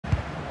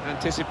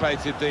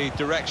anticipated the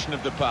direction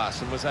of the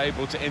pass and was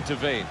able to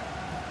intervene.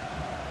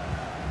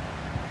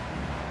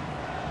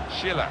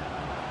 Schiller.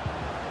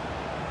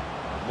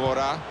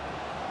 Mora.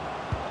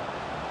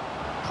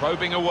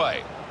 Probing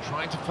away,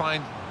 trying to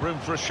find room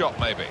for a shot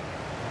maybe.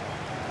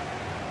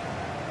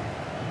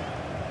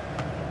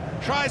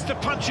 Tries to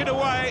punch it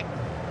away.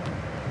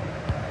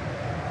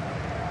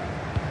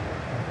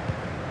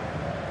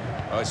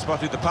 Oh, he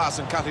spotted the pass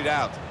and cut it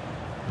out.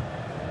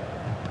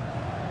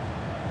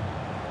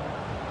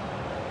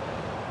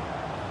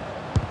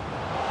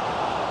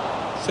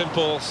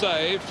 Simple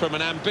save from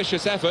an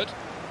ambitious effort.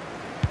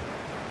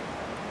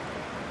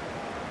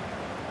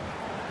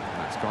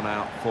 That's gone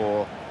out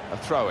for a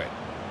throw-in.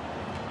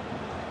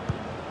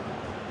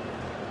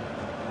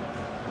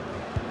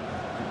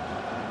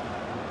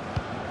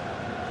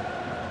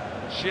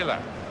 Schiller.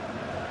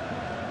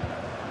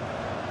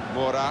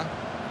 Mora.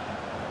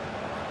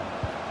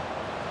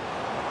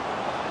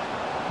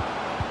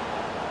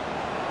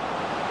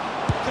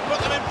 To put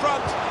them in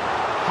front.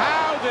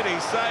 How did he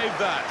save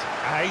that?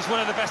 He's one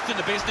of the best in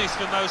the business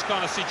from those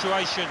kind of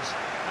situations.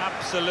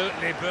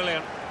 Absolutely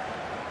brilliant.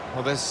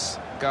 Well, this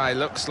guy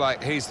looks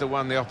like he's the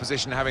one the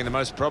opposition are having the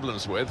most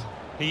problems with.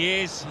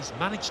 He is. He's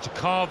managed to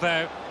carve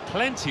out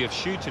plenty of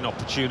shooting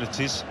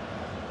opportunities.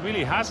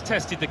 Really has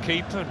tested the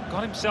keeper and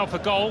got himself a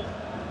goal.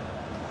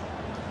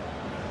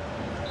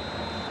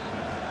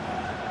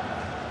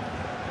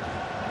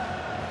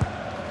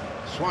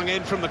 Swung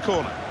in from the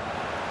corner.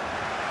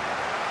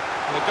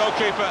 And the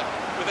goalkeeper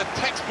with a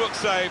textbook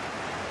save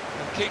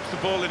and keeps the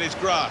ball in his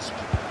grasp.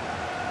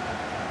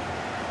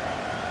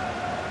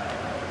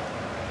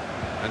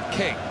 And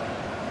King.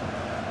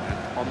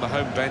 And on the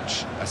home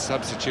bench, a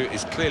substitute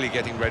is clearly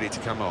getting ready to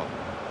come on.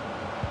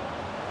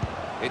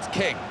 It's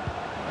King.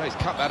 Oh, he's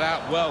cut that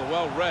out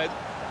well read.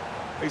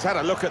 He's had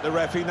a look at the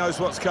ref, he knows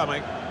what's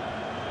coming.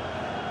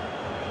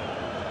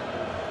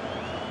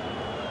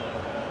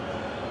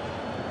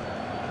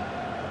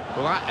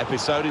 Well, that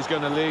episode is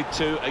going to lead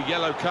to a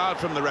yellow card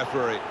from the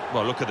referee.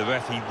 Well, look at the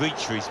ref, he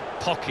reached for his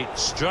pocket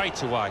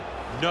straight away.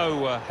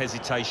 No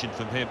hesitation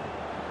from him.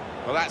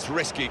 Well, that's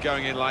risky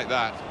going in like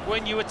that.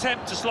 When you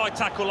attempt a slide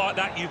tackle like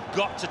that, you've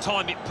got to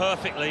time it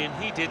perfectly, and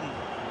he didn't.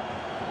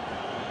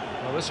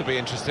 Well, this will be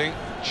interesting.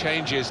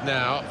 Changes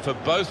now for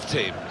both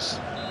teams.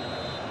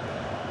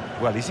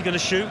 Well, is he going to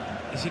shoot?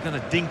 Is he going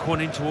to dink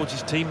one in towards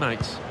his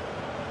teammates?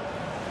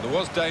 There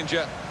was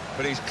danger,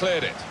 but he's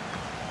cleared it.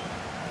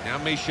 Now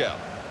Michel.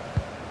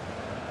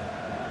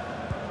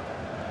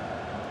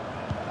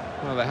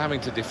 Well, they're having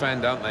to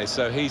defend, aren't they?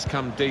 So he's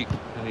come deep,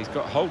 and he's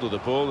got hold of the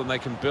ball, and they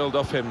can build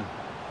off him.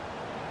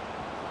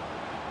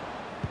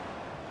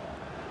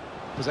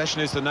 Possession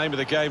is the name of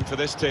the game for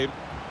this team.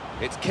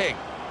 It's King.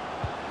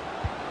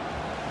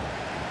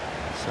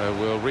 So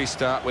we'll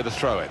restart with a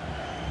throw-in.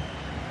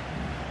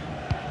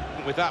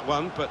 With that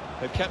one, but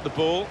they've kept the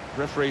ball.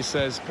 Referee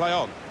says play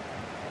on.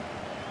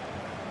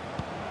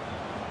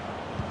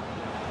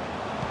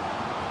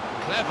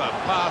 Clever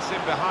pass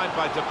in behind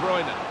by De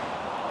Bruyne.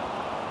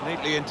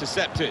 Neatly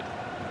intercepted.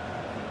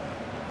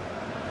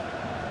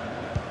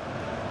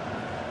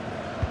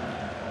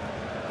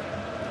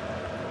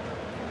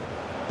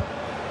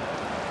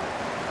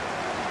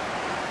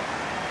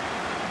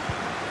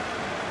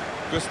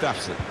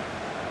 Gustafsson.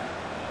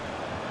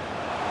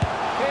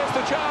 Here's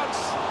the chance.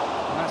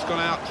 And that's gone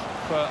out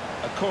for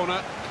a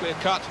corner, clear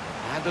cut,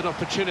 and an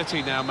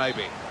opportunity now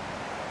maybe.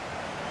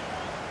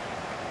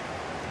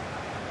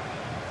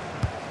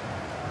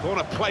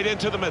 Corner played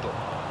into the middle.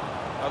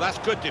 Oh, that's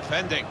good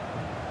defending.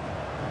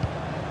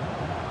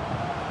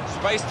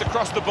 Spaced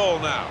across the ball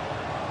now.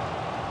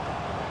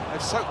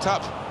 They've soaked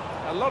up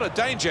a lot of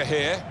danger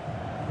here,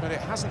 but it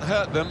hasn't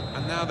hurt them,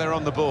 and now they're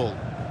on the ball.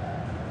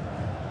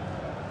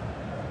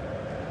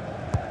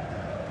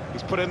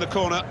 He's put in the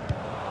corner.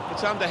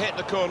 It's under hit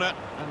the corner,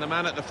 and the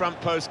man at the front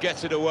post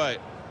gets it away.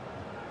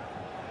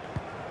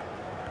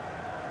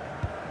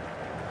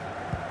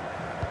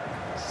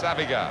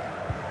 Saviga.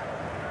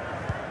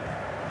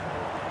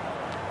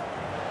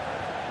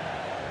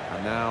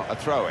 And now a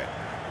throw-in.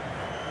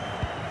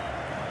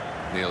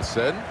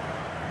 Nielsen.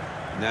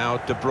 Now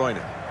De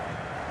Bruyne.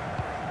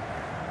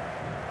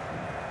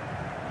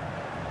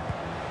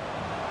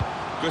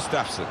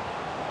 Gustafsson.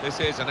 This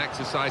is an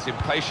exercise in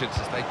patience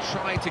as they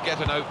try to get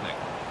an opening.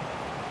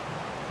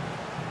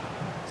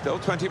 Still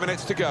 20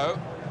 minutes to go.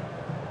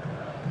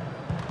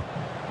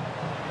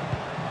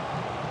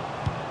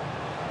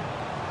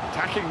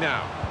 Attacking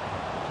now.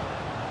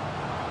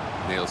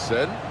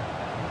 Nielsen.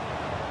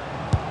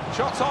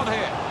 Shots on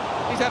here.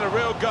 He's had a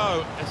real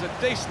go. It's a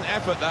decent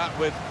effort, that,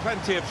 with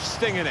plenty of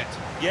sting in it.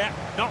 Yeah,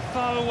 not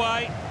far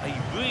away.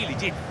 He really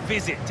did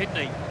visit, didn't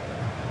he?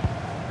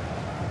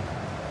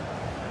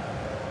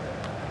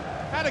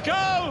 Had a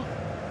go!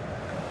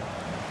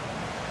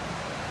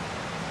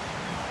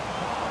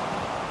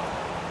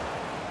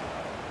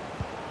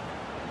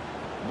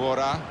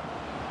 Mora.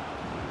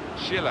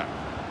 Schiller.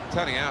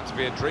 Turning out to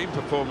be a dream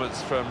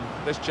performance from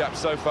this chap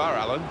so far,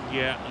 Alan.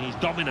 Yeah, he's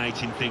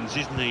dominating things,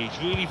 isn't he?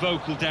 He's really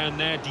vocal down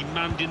there,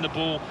 demanding the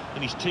ball,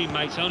 and his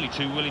teammates only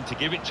too willing to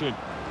give it to him.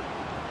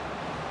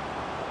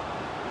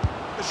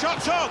 The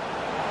shot's on!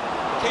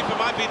 The keeper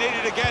might be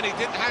needed again, he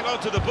didn't hang on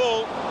to the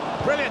ball.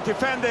 Brilliant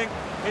defending,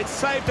 it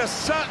saved a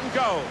certain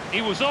goal.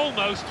 He was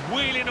almost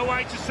wheeling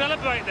away to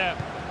celebrate that.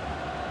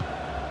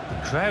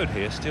 The crowd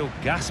here still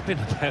gasping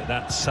about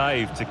that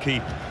save to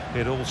keep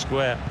it all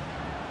square.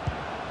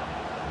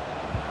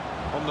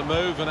 On the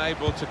move and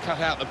able to cut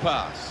out the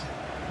pass.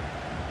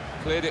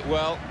 Cleared it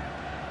well.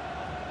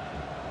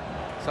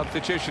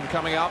 Substitution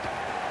coming up.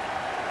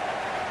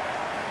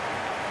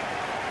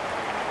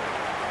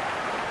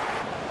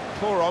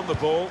 Poor on the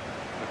ball.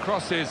 The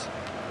cross is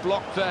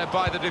blocked there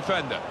by the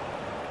defender.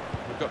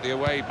 We've got the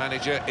away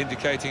manager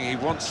indicating he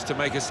wants to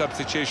make a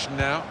substitution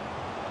now.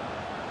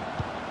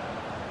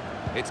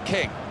 It's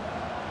King.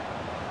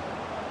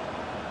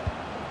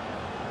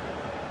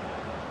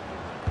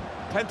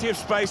 Plenty of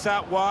space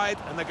out wide,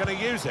 and they're going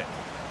to use it.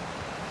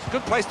 It's a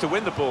good place to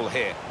win the ball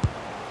here.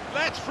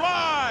 Let's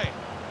fly!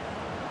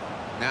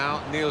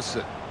 Now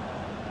Nielsen.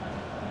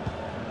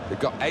 They've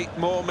got 8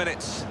 more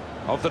minutes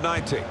of the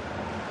 90.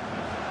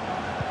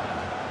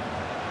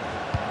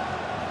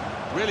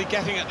 Really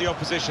getting at the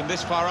opposition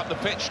this far up the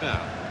pitch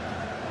now.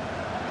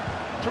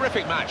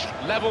 Terrific match.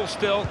 Level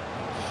still.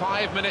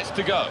 5 minutes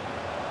to go.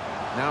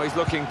 Now he's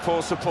looking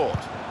for support.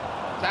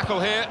 Tackle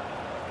here.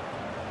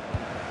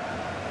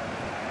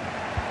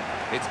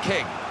 It's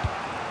King.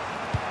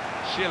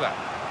 Schiller.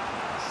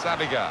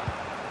 Sabiga.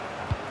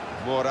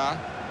 Mora.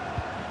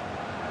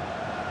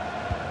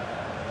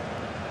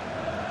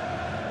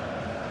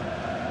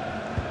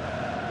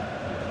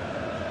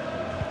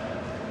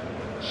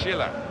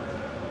 Schiller.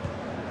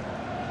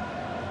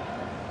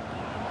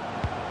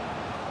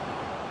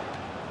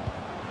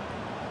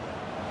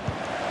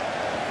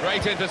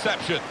 Great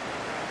interception.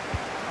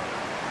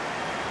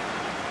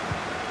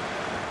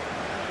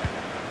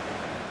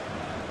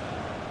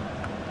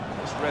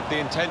 Just read the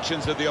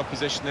intentions of the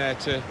opposition there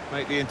to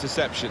make the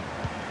interception.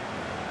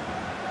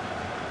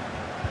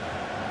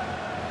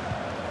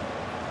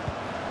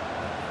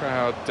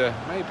 Crowd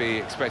maybe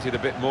expected a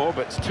bit more,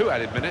 but it's 2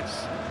 added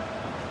minutes.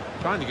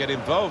 Trying to get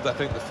involved, I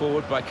think, the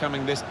forward by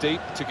coming this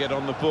deep to get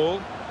on the ball.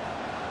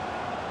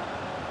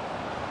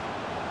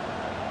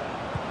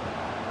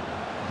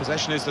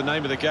 Possession is the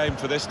name of the game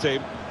for this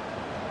team.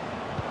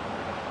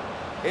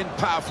 In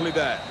powerfully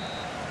there.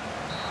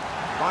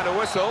 Final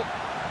whistle,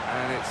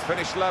 and it's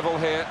finished level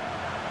here.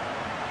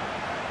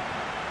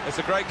 It's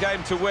a great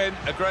game to win,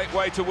 a great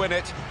way to win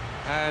it,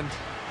 and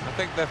I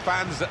think the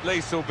fans at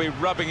least will be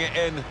rubbing it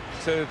in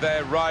to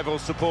their rival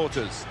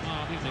supporters. Oh,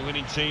 I think the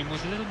winning team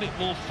was a little bit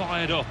more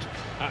fired up,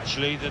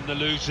 actually, than the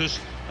losers.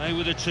 They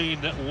were the team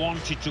that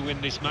wanted to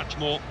win this match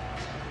more.